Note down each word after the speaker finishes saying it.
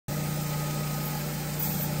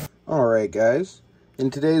Alright guys,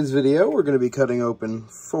 in today's video we're going to be cutting open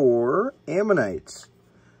 4 ammonites.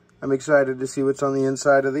 I'm excited to see what's on the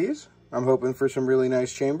inside of these. I'm hoping for some really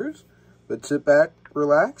nice chambers, but sit back,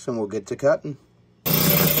 relax, and we'll get to cutting.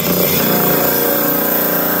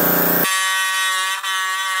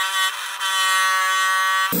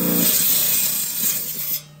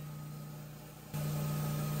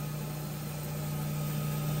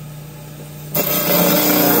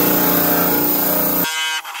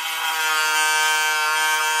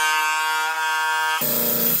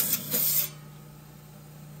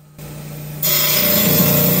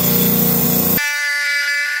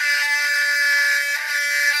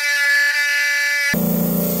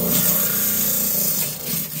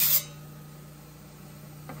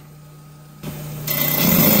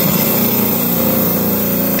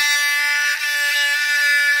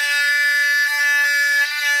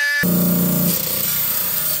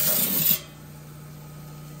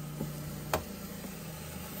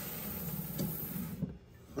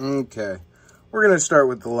 Okay, we're going to start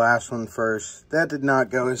with the last one first. That did not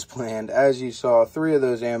go as planned. As you saw, 3 of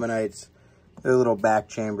those ammonites, their little back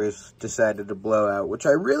chambers decided to blow out, which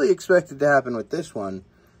I really expected to happen with this one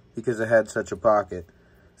because it had such a pocket.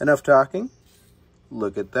 Enough talking.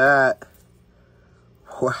 Look at that.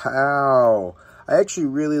 Wow. I actually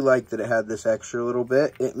really liked that it had this extra little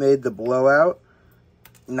bit. It made the blowout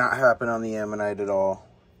not happen on the ammonite at all.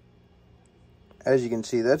 As you can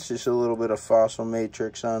see, that's just a little bit of fossil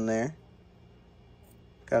matrix on there.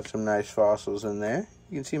 Got some nice fossils in there.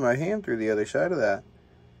 You can see my hand through the other side of that.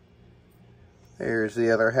 There's the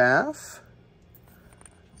other half.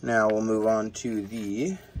 Now we'll move on to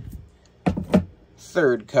the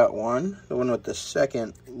third cut one, the one with the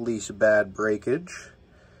second least bad breakage.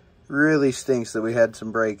 Really stinks that we had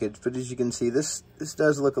some breakage, but as you can see, this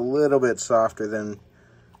does look a little bit softer than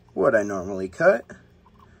what I normally cut.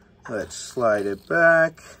 Let's slide it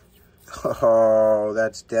back. Oh,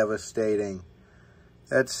 that's devastating.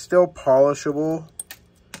 That's still polishable.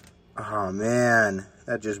 Oh man,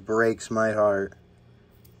 that just breaks my heart.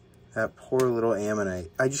 That poor little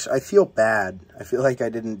ammonite. I feel bad. I feel like I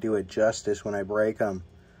didn't do it justice when I break them.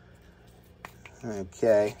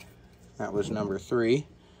 Okay, that was number 3.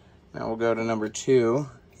 Now we'll go to number 2.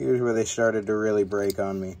 Here's where they started to really break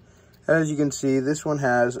on me. As you can see, this one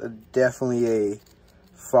has definitely a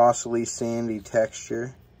fossily sandy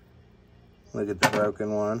texture. Look at the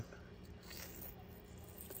broken one.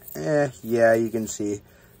 Yeah, you can see.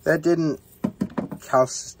 That didn't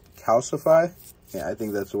calcify. Yeah, I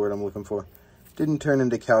think that's the word I'm looking for. Didn't turn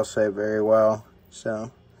into calcite very well.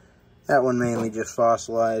 So, that one mainly just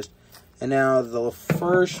fossilized. And now the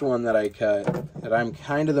first one that I cut, that I'm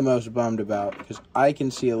kind of the most bummed about, because I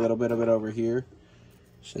can see a little bit of it over here,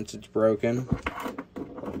 since it's broken.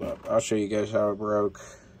 Hold up, I'll show you guys how it broke.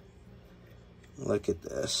 Look at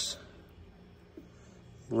this.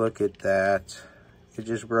 Look at that. It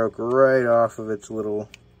just broke right off of its little,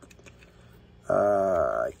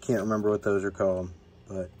 I can't remember what those are called,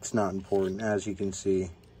 but it's not important. As you can see,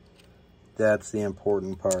 that's the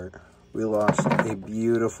important part. We lost a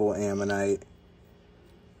beautiful ammonite.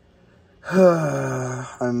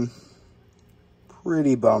 I'm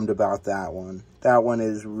pretty bummed about that one. That one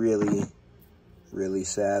is really, really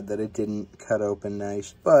sad that it didn't cut open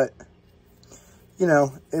nice, but you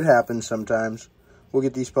know, it happens sometimes. We'll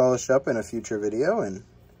get these polished up in a future video,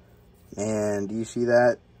 and do you see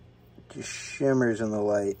that? Just shimmers in the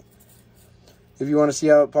light. If you want to see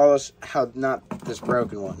how it polish, not this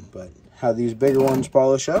broken one, but how these bigger ones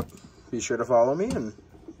polish up, be sure to follow me, and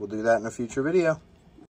we'll do that in a future video.